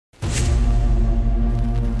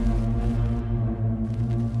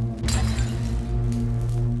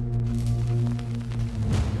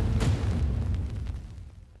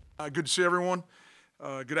Good to see everyone.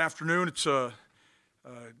 Good afternoon. It's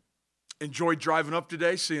enjoyed driving up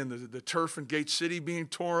today, seeing the turf in Gate City being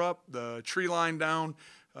tore up, the tree line down.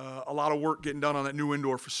 A lot of work getting done on that new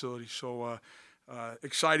indoor facility. So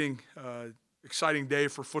exciting day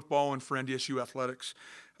for football and for NDSU athletics.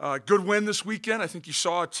 Good win this weekend. I think you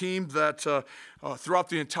saw a team that throughout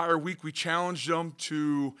the entire week we challenged them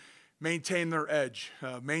to maintain their edge,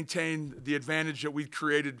 maintain the advantage that we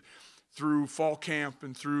created through fall camp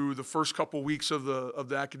and through the first couple weeks of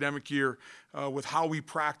the academic year with how we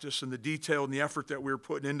practice and the detail and the effort that we were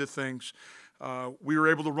putting into things. We were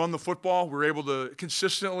able to run the football. We were able to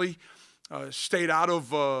consistently stayed out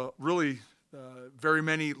of really very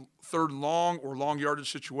many third and long or long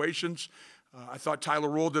yardage situations. I thought Tyler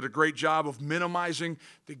Roll did a great job of minimizing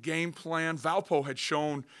the game plan. Valpo had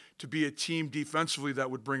shown to be a team defensively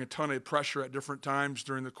that would bring a ton of pressure at different times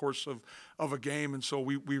during the course of a game, and so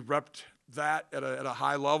we repped that at a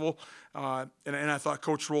high level. And I thought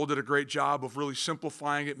Coach Roll did a great job of really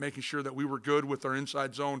simplifying it, making sure that we were good with our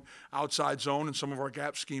inside zone, outside zone, and some of our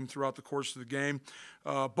gap scheme throughout the course of the game.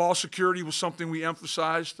 Ball security was something we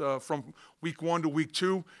emphasized from week 1 to week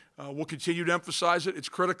 2. We'll continue to emphasize it. It's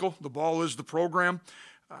critical. The ball is the program.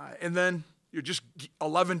 And then you're just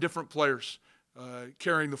 11 different players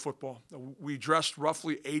carrying the football. We dressed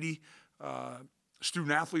roughly 80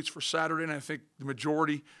 student athletes for Saturday, and I think the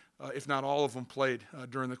majority, if not all of them, played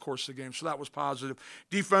during the course of the game. So that was positive.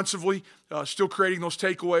 Defensively, still creating those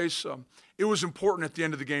takeaways. It was important at the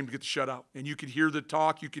end of the game to get the shutout. And you could hear the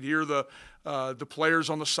talk. You could hear the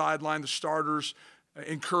players on the sideline, the starters,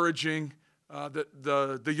 encouraging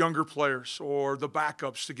the younger players or the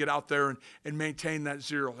backups to get out there and maintain that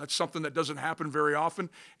zero. That's something that doesn't happen very often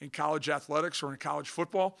in college athletics or in college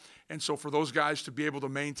football. And so for those guys to be able to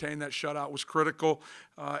maintain that shutout was critical.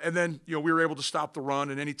 And then, we were able to stop the run.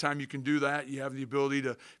 And anytime you can do that, you have the ability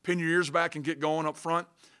to pin your ears back and get going up front.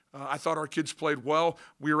 I thought our kids played well.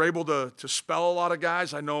 We were able to spell a lot of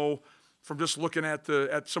guys. I know from just looking at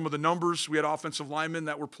some of the numbers, we had offensive linemen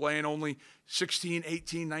that were playing only 16,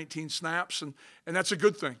 18, 19 snaps, and that's a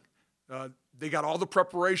good thing. They got all the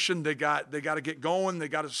preparation. They got to get going. They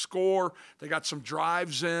got to score. They got some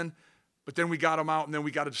drives in, but then we got them out, and then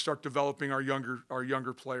we got to start developing our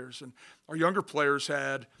younger players. And our younger players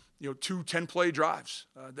had 2 10-play drives.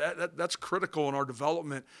 That's critical in our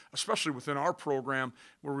development, especially within our program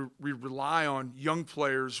where we rely on young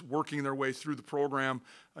players working their way through the program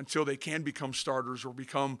until they can become starters or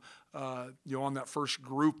become on that first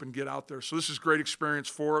group and get out there. So this is great experience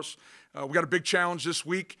for us. We got a big challenge this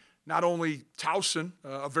week, not only Towson,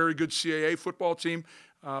 a very good CAA football team,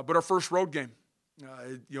 but our first road game.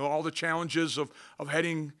 All the challenges of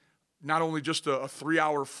heading not only just a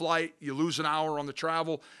 3-hour flight, you lose an hour on the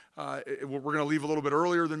travel. We're going to leave a little bit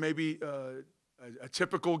earlier than maybe a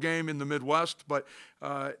typical game in the Midwest, but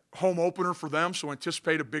home opener for them, so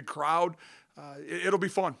anticipate a big crowd. It'll be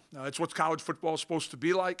fun. It's what college football is supposed to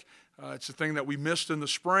be like. It's the thing that we missed in the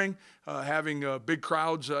spring, having big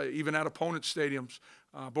crowds even at opponent stadiums.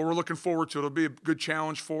 But we're looking forward to it. It'll be a good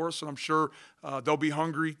challenge for us, and I'm sure they'll be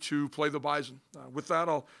hungry to play the Bison. With that,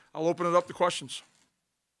 I'll open it up to questions.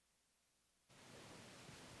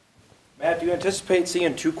 Matt, do you anticipate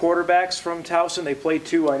seeing 2 quarterbacks from Towson? They played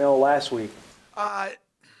 2, I know, last week. I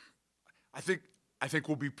think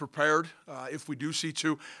we'll be prepared if we do see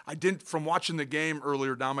 2. I didn't, from watching the game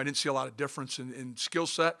earlier, Dom, I didn't see a lot of difference in skill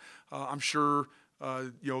set. I'm sure,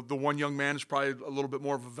 the one young man is probably a little bit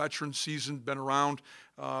more of a veteran, seasoned, been around.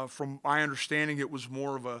 From my understanding, it was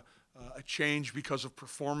more of a change because of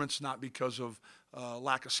performance, not because of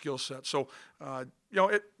lack of skill set. So,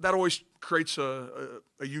 that always creates a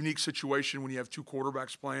unique situation when you have 2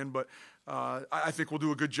 quarterbacks playing. But I think we'll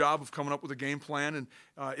do a good job of coming up with a game plan. And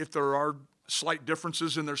if there are slight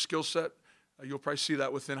differences in their skill set, you'll probably see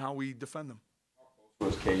that within how we defend them. How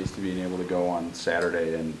close was Case to being able to go on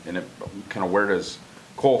Saturday? And kind of where does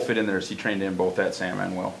Cole fit in there? Is he trained in both at Sam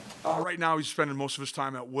and Will? Right now, he's spending most of his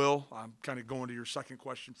time at Will. I'm kind of going to your second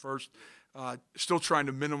question first. Still trying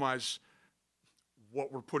to minimize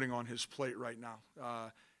what we're putting on his plate right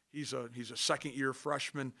now. He's a second-year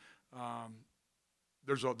freshman.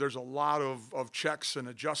 There's a lot of checks and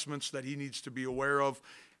adjustments that he needs to be aware of,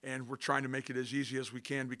 and we're trying to make it as easy as we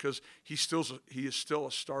can because he is still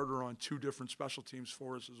a starter on 2 different special teams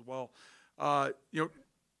for us as well.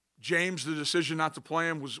 James, the decision not to play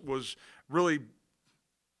him was really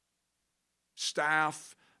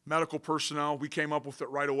staff, medical personnel. We came up with it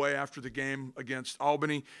right away after the game against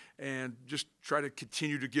Albany and just try to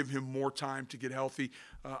continue to give him more time to get healthy.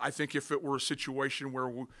 I think if it were a situation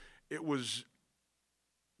where it was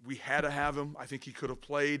we had to have him. I think he could have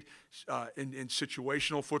played in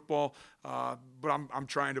situational football, but I'm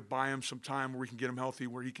trying to buy him some time where we can get him healthy,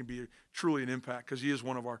 where he can be truly an impact, because he is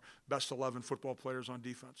one of our best 11 football players on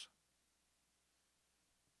defense.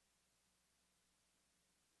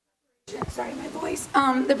 Sorry, my voice.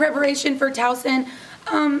 The preparation for Towson,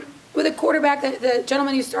 with a quarterback, the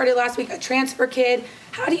gentleman who started last week, a transfer kid,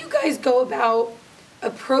 how do you guys go about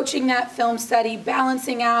approaching that film study,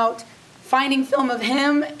 balancing out finding film of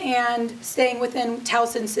him and staying within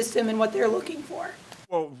Towson's system and what they're looking for?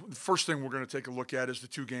 Well, the first thing we're going to take a look at is the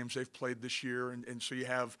 2 games they've played this year, and so you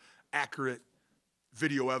have accurate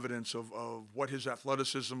video evidence of what his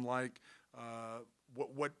athleticism like,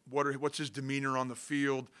 what's his demeanor on the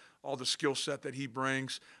field, all the skill set that he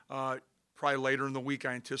brings. Probably later in the week,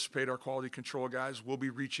 I anticipate our quality control guys will be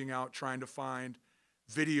reaching out, trying to find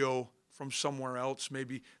video from somewhere else,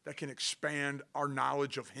 maybe that can expand our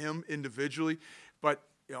knowledge of him individually. But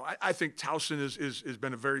I think Towson has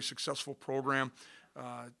been a very successful program.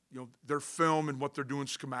 Their film and what they're doing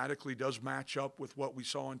schematically does match up with what we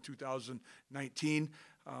saw in 2019.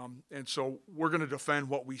 And so we're going to defend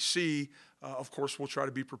what we see. Of course, we'll try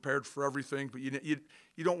to be prepared for everything, but you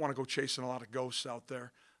don't want to go chasing a lot of ghosts out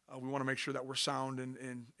there. We want to make sure that we're sound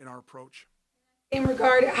in our approach. In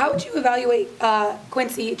regard, how would you evaluate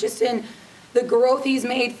Quincy, just in the growth he's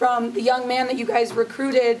made from the young man that you guys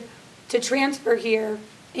recruited to transfer here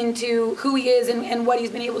into who he is and what he's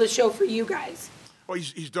been able to show for you guys? Well,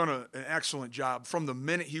 he's done an excellent job. From the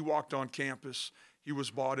minute he walked on campus, he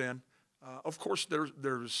was bought in. Of course,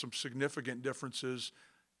 there's some significant differences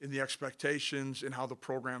in the expectations and how the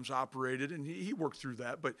program's operated, and he worked through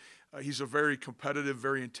that. But he's a very competitive,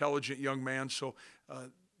 very intelligent young man, so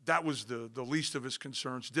that was the least of his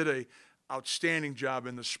concerns. Did a outstanding job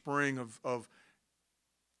in the spring of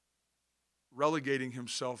relegating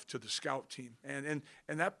himself to the scout team, and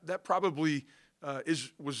that probably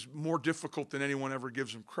was more difficult than anyone ever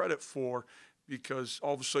gives him credit for, because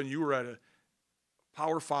all of a sudden you were at a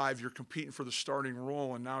Power 5, you're competing for the starting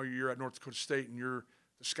role, and now you're at North Dakota State and you're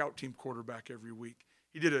the scout team quarterback every week.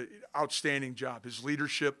 He did an outstanding job. His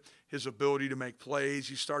leadership, his ability to make plays,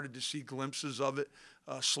 you started to see glimpses of it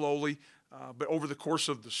slowly. But over the course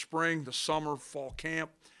of the spring, the summer, fall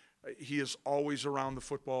camp, he is always around the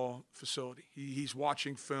football facility. He's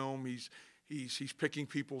watching film. He's picking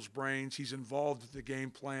people's brains. He's involved in the game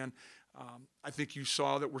plan. I think you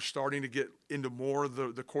saw that we're starting to get into more of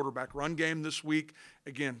the quarterback run game this week.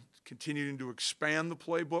 Again, continuing to expand the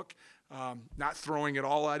playbook. Not throwing it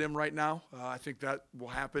all at him right now. I think that will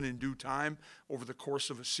happen in due time over the course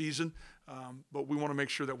of a season. But we want to make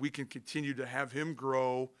sure that we can continue to have him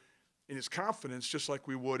grow in his confidence, just like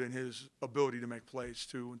we would in his ability to make plays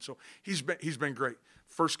too. And so he's been great.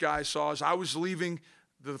 First guy I saw as I was leaving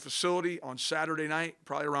the facility on Saturday night,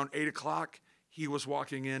 probably around 8 o'clock, he was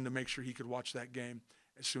walking in to make sure he could watch that game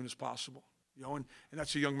as soon as possible. And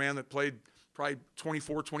that's a young man that played probably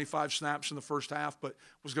 24, 25 snaps in the first half, but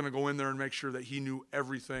was going to go in there and make sure that he knew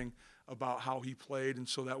everything about how he played, and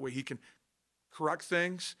so that way he can correct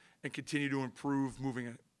things and continue to improve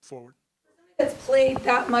moving forward. That's played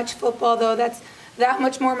that much football, though, that's that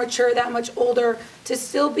much more mature, that much older, to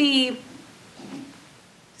still be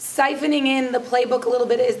siphoning in the playbook a little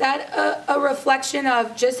bit, is that a reflection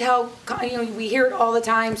of just how, we hear it all the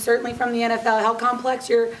time, certainly from the NFL, how complex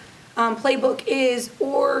your playbook is,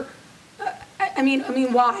 or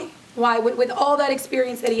why? Why, with all that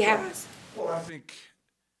experience that he has? Well, I think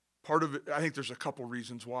part of it, I think there's a couple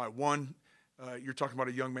reasons why. One, you're talking about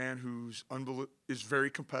a young man who's is very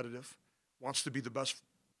competitive, wants to be the best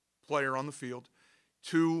player on the field.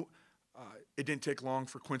 Two, it didn't take long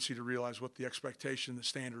for Quincy to realize what the expectation, the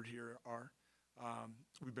standard here are.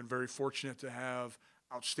 We've been very fortunate to have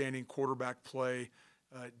outstanding quarterback play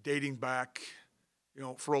dating back,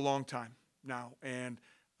 for a long time now. And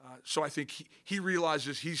so I think he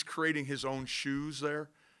realizes he's creating his own shoes there,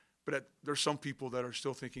 but there's some people that are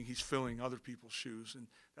still thinking he's filling other people's shoes, and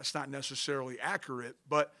that's not necessarily accurate,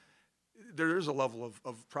 but there is a level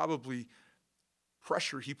of probably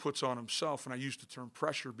pressure he puts on himself, and I use the term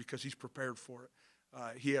pressure because he's prepared for it.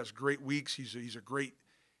 He has great weeks. He's a great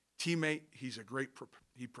teammate.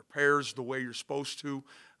 He prepares the way you're supposed to,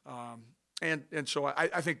 and so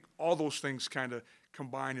I think all those things kind of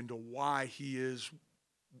combine into why he is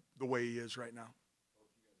the way he is right now.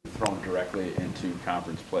 Thrown directly into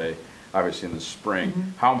conference play, obviously in the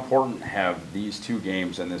spring. How important have these 2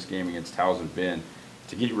 games and this game against Towson been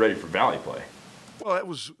to get you ready for Valley play? Well, that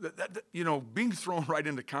was being thrown right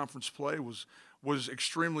into conference play was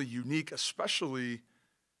extremely unique, especially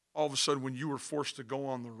all of a sudden when you were forced to go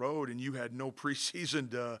on the road and you had no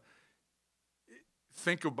preseason to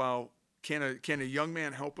think about, can a young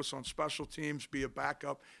man help us on special teams, be a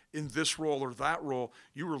backup in this role or that role?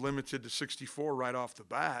 You were limited to 64 right off the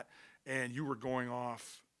bat, and you were going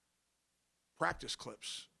off practice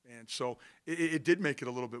clips. And so it did make it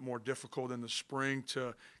a little bit more difficult in the spring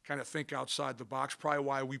to kind of think outside the box. Probably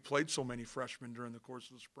why we played so many freshmen during the course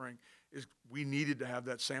of the spring is we needed to have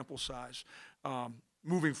that sample size.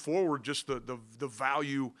 Moving forward, just the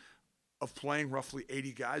value of playing roughly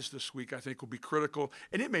 80 guys this week, I think, will be critical.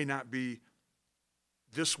 And it may not be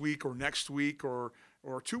this week or next week or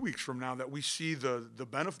 2 weeks from now that we see the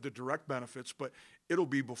direct benefits, but it'll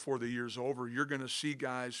be before the year's over. You're going to see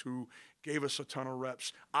guys who gave us a ton of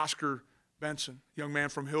reps. Oscar Benson, young man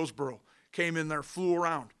from Hillsboro, came in there, flew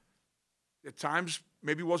around. At times,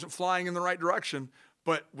 maybe wasn't flying in the right direction,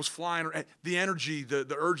 but was flying. The energy,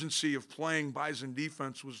 the urgency of playing Bison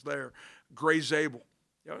defense was there. Gray Zabel,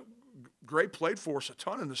 Gray played for us a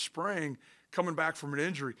ton in the spring, coming back from an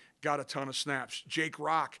injury, got a ton of snaps. Jake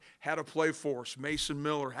Rock had to play for us. Mason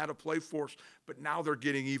Miller had to play for us, but now they're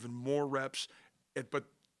getting even more reps. But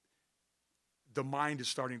the mind is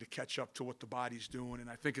starting to catch up to what the body's doing, and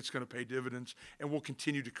I think it's going to pay dividends, and we'll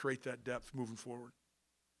continue to create that depth moving forward.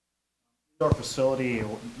 Our facility,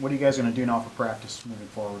 what are you guys going to do now for practice moving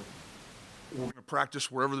forward? We're going to practice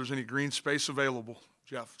wherever there's any green space available,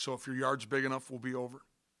 Jeff. So if your yard's big enough, we'll be over.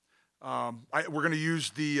 We're going to use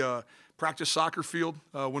the practice soccer field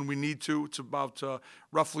when we need to. It's about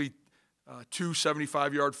roughly 2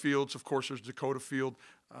 75-yard fields. Of course, there's Dakota Field.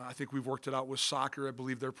 I think we've worked it out with soccer. I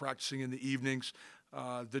believe they're practicing in the evenings.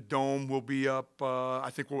 The dome will be up.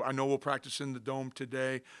 I know we'll practice in the dome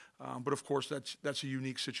today. But of course, that's a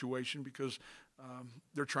unique situation because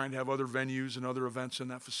they're trying to have other venues and other events in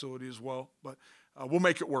that facility as well. But we'll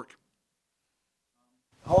make it work.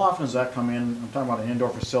 How often does that come in? I'm talking about an indoor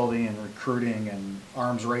facility and recruiting and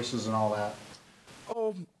arms races and all that.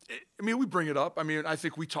 Oh, I mean, we bring it up. I mean, I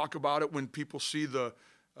think we talk about it when people see the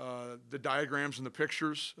diagrams and the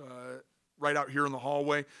pictures right out here in the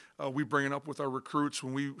hallway. We bring it up with our recruits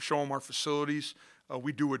when we show them our facilities.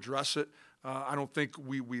 We do address it. I don't think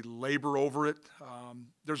we labor over it.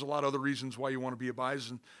 There's a lot of other reasons why you want to be a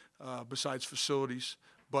Bison besides facilities,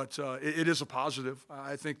 but it is a positive.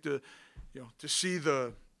 I think to see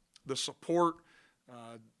the support,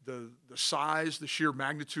 the size, the sheer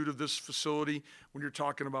magnitude of this facility when you're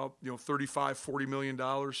talking about $35-40 million,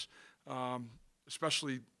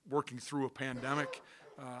 especially working through a pandemic.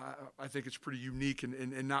 I think it's pretty unique,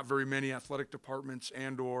 and not very many athletic departments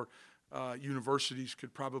and/or universities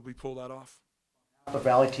could probably pull that off. The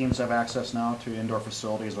Valley teams have access now to indoor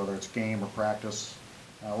facilities, whether it's game or practice.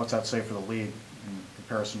 What's that say for the league in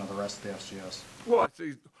comparison to the rest of the FCS? Well, I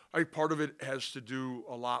think part of it has to do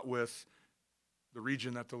a lot with the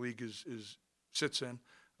region that the league sits in.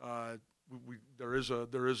 There is a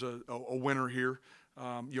winner here.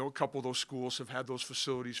 A couple of those schools have had those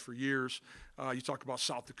facilities for years. You talk about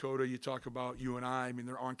South Dakota, you talk about UNI. I mean,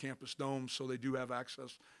 they're on-campus domes, so they do have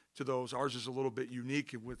access to those. Ours is a little bit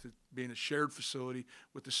unique with it being a shared facility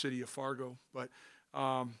with the city of Fargo. But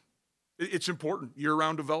it's important,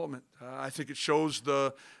 year-round development. I think it shows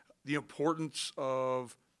the importance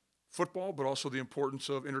of football, but also the importance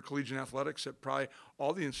of intercollegiate athletics at probably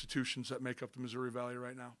all the institutions that make up the Missouri Valley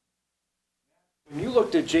right now. When you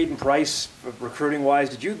looked at Jaden Price,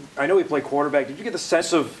 recruiting-wise, I know he played quarterback, did you get the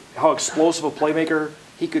sense of how explosive a playmaker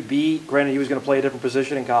he could be? Granted, he was going to play a different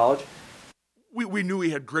position in college. We knew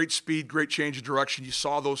he had great speed, great change of direction. You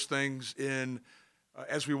saw those things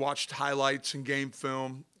as we watched highlights and game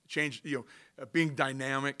film, being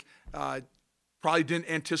dynamic. Probably didn't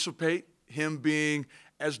anticipate him being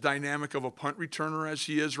as dynamic of a punt returner as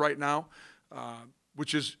he is right now,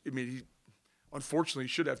 which is, unfortunately, he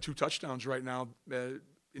should have 2 touchdowns right now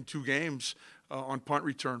in 2 games on punt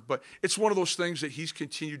return. But it's one of those things that he's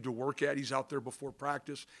continued to work at. He's out there before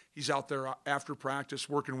practice. He's out there after practice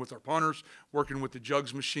working with our punters, working with the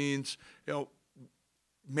jugs machines,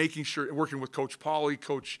 making sure, working with Coach Pauly,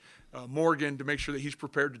 Coach Morgan to make sure that he's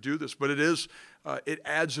prepared to do this. But it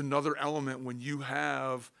adds another element when you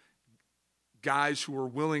have guys who are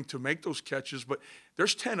willing to make those catches. But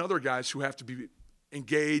there's 10 other guys who have to be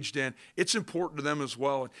engaged, and it's important to them as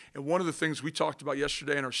well. And one of the things we talked about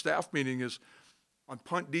yesterday in our staff meeting is on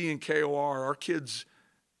punt D and KOR, our kids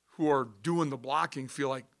who are doing the blocking feel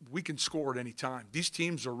like we can score at any time. These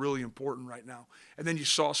teams are really important right now. And then you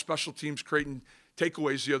saw special teams creating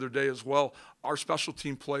takeaways the other day as well. Our special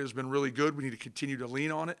team play has been really good. We need to continue to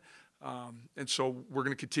lean on it. And so we're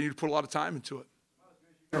going to continue to put a lot of time into it.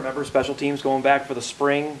 Remember special teams going back for the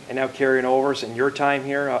spring and now carrying over in your time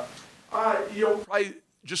here? Probably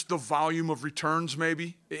just the volume of returns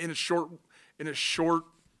maybe in in a short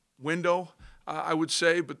window, I would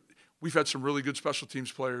say. But we've had some really good special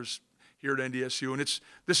teams players here at NDSU, and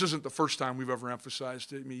this isn't the first time we've ever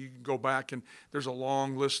emphasized it. I mean, you can go back, and there's a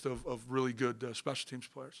long list of really good special teams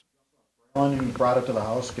players. You brought it to the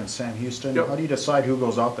house against Sam Houston. Yep. How do you decide who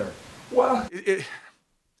goes out there? Well, a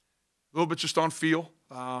little bit just on feel.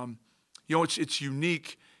 It's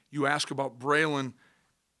unique. You ask about Braylon.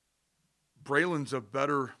 Braylon's a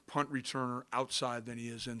better punt returner outside than he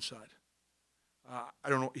is inside. I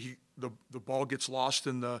don't know. The ball gets lost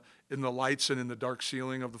in the lights and in the dark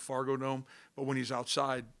ceiling of the Fargo Dome, but when he's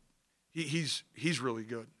outside, he's really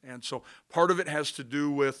good. And so part of it has to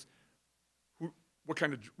do with what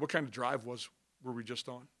kind of drive were we just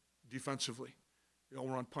on defensively.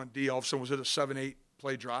 We're on punt D. All of a sudden, was it a 7-8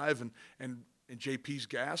 play drive and JP's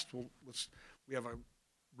gassed? Well, we have a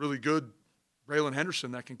really good Braylon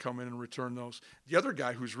Henderson that can come in and return those. The other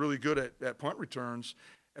guy who's really good at punt returns,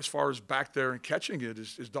 as far as back there and catching it,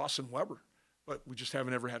 is Dawson Weber. But we just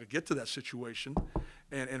haven't ever had to get to that situation,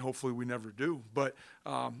 and hopefully we never do. But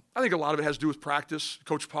I think a lot of it has to do with practice.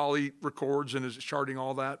 Coach Pauly records and is charting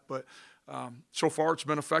all that, but so far it's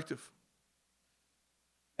been effective.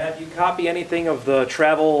 Matt, do you copy anything of the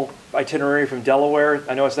travel itinerary from Delaware?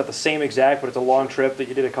 I know it's not the same exact, but it's a long trip that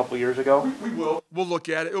you did a couple years ago. We will. We'll look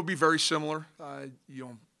at it. It'll be very similar.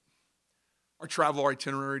 Our travel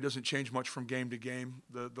itinerary doesn't change much from game to game.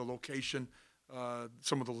 The location,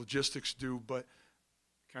 some of the logistics do, but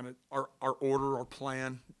kind of our order, our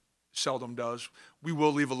plan seldom does. We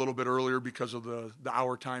will leave a little bit earlier because of the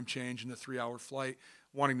hour time change and the 3-hour flight,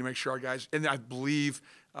 wanting to make sure our guys, and I believe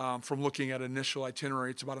from looking at initial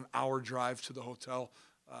itinerary, it's about an hour drive to the hotel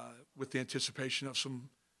with the anticipation of some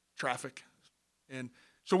traffic. And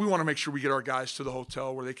so we want to make sure we get our guys to the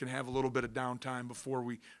hotel where they can have a little bit of downtime before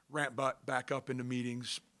we ramp back up into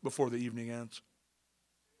meetings before the evening ends.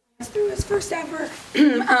 Through his first ever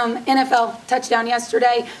NFL touchdown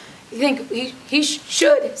yesterday, you think he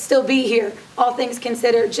should still be here, all things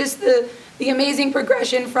considered. Just the amazing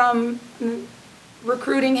progression from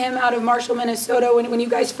recruiting him out of Marshall, Minnesota, when you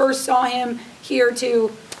guys first saw him here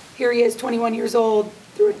to here he is, 21 years old,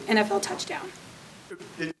 through an NFL touchdown.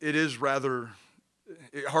 It is rather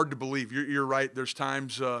hard to believe. You're right. There's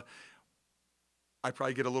times I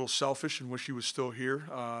probably get a little selfish and wish he was still here,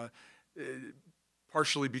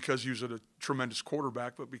 partially because he was a tremendous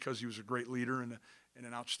quarterback, but because he was a great leader and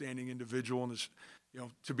an outstanding individual. And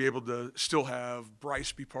to be able to still have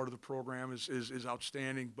Bryce be part of the program is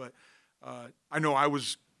outstanding. But I know I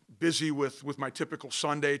was busy with my typical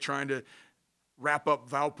Sunday trying to wrap up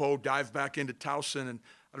Valpo, dive back into Towson, and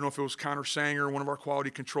I don't know if it was Connor Sanger, one of our quality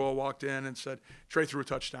control, walked in and said, Trey threw a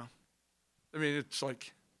touchdown. I mean, it's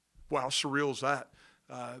like, wow, how surreal is that?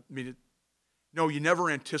 No, you never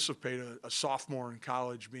anticipate a sophomore in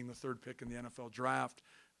college being the third pick in the NFL draft.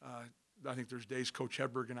 I think there's days Coach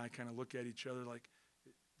Hedberg and I kind of look at each other like,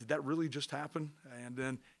 did that really just happen? And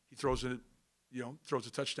then he throws a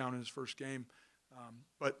touchdown in his first game.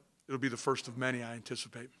 But it'll be the first of many, I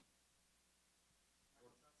anticipate.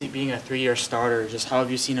 Being a 3-year starter, just how have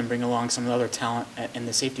you seen him bring along some of the other talent in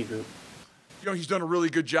the safety group? He's done a really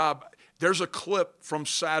good job. There's a clip from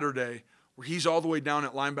Saturday where he's all the way down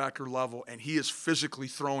at linebacker level, and he is physically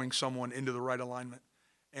throwing someone into the right alignment.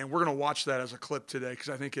 And we're going to watch that as a clip today because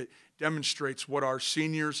I think it demonstrates what our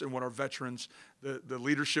seniors and what our veterans, the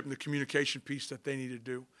leadership and the communication piece that they need to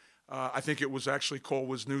do. I think it was actually Cole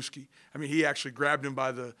Wisniewski. I mean, he actually grabbed him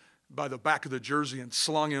by the back of the jersey and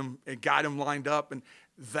slung him and got him lined up. And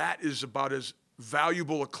that is about as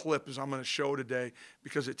valuable a clip as I'm going to show today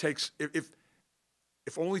because it takes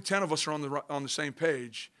if only 10 of us are on the same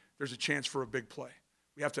page, there's a chance for a big play.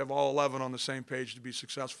 We have to have all 11 on the same page to be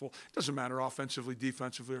successful. It doesn't matter offensively,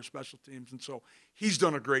 defensively, or special teams. And so he's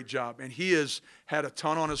done a great job. And he has had a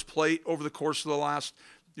ton on his plate over the course of the last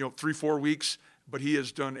 3-4 weeks. But he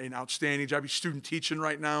has done an outstanding job. He's student teaching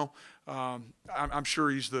right now. I'm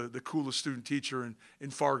sure he's the coolest student teacher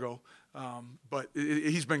in Fargo. But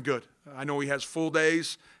he's been good. I know he has full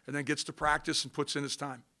days and then gets to practice and puts in his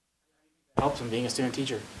time. It helps him being a student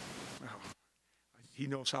teacher. Well, he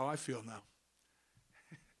knows how I feel now.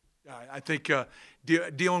 I think I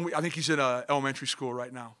think he's in elementary school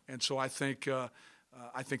right now, and so I think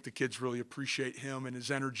the kids really appreciate him and his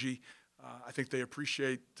energy. I think they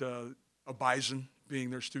appreciate a Bison being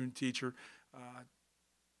their student teacher.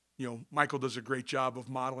 Michael does a great job of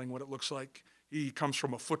modeling what it looks like. He comes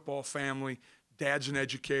from a football family. Dad's an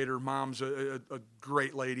educator. Mom's a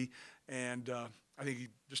great lady, and I think he's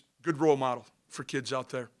just a good role model for kids out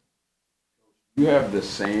there. You have the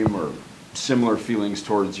same or similar feelings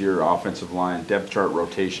towards your offensive line, depth chart,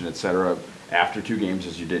 rotation, et cetera, after 2 games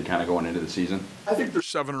as you did kind of going into the season? I think there's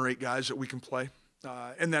 7 or 8 guys that we can play.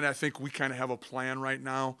 And then I think we kind of have a plan right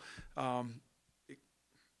now.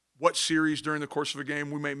 What series during the course of a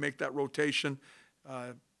game we may make that rotation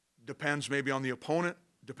depends maybe on the opponent,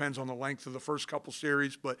 depends on the length of the first couple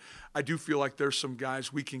series. But I do feel like there's some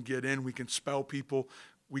guys we can get in, we can spell people,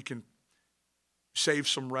 we can save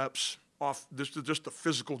some reps off just the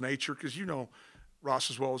physical nature. Because you know,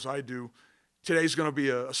 Ross, as well as I do, today's going to be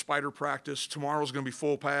a spider practice. Tomorrow's going to be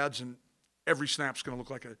full pads, and every snap's going to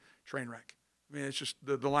look like a train wreck. I mean, it's just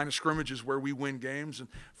the line of scrimmage is where we win games. And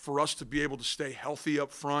for us to be able to stay healthy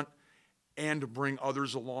up front and to bring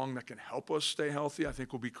others along that can help us stay healthy, I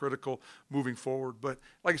think will be critical moving forward. But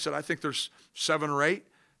like I said, I think there's 7 or 8.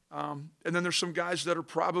 And then there's some guys that are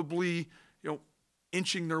probably,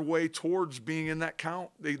 inching their way towards being in that count.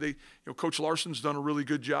 Coach Larson's done a really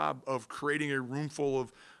good job of creating a room full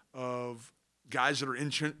of guys that are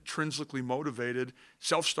intrinsically motivated,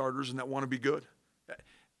 self-starters, and that want to be good.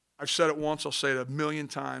 I've said it once, I'll say it 1,000,000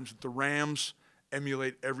 times, the Rams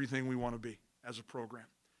emulate everything we want to be as a program.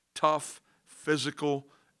 Tough, physical,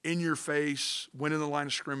 in your face, win in the line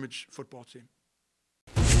of scrimmage football team.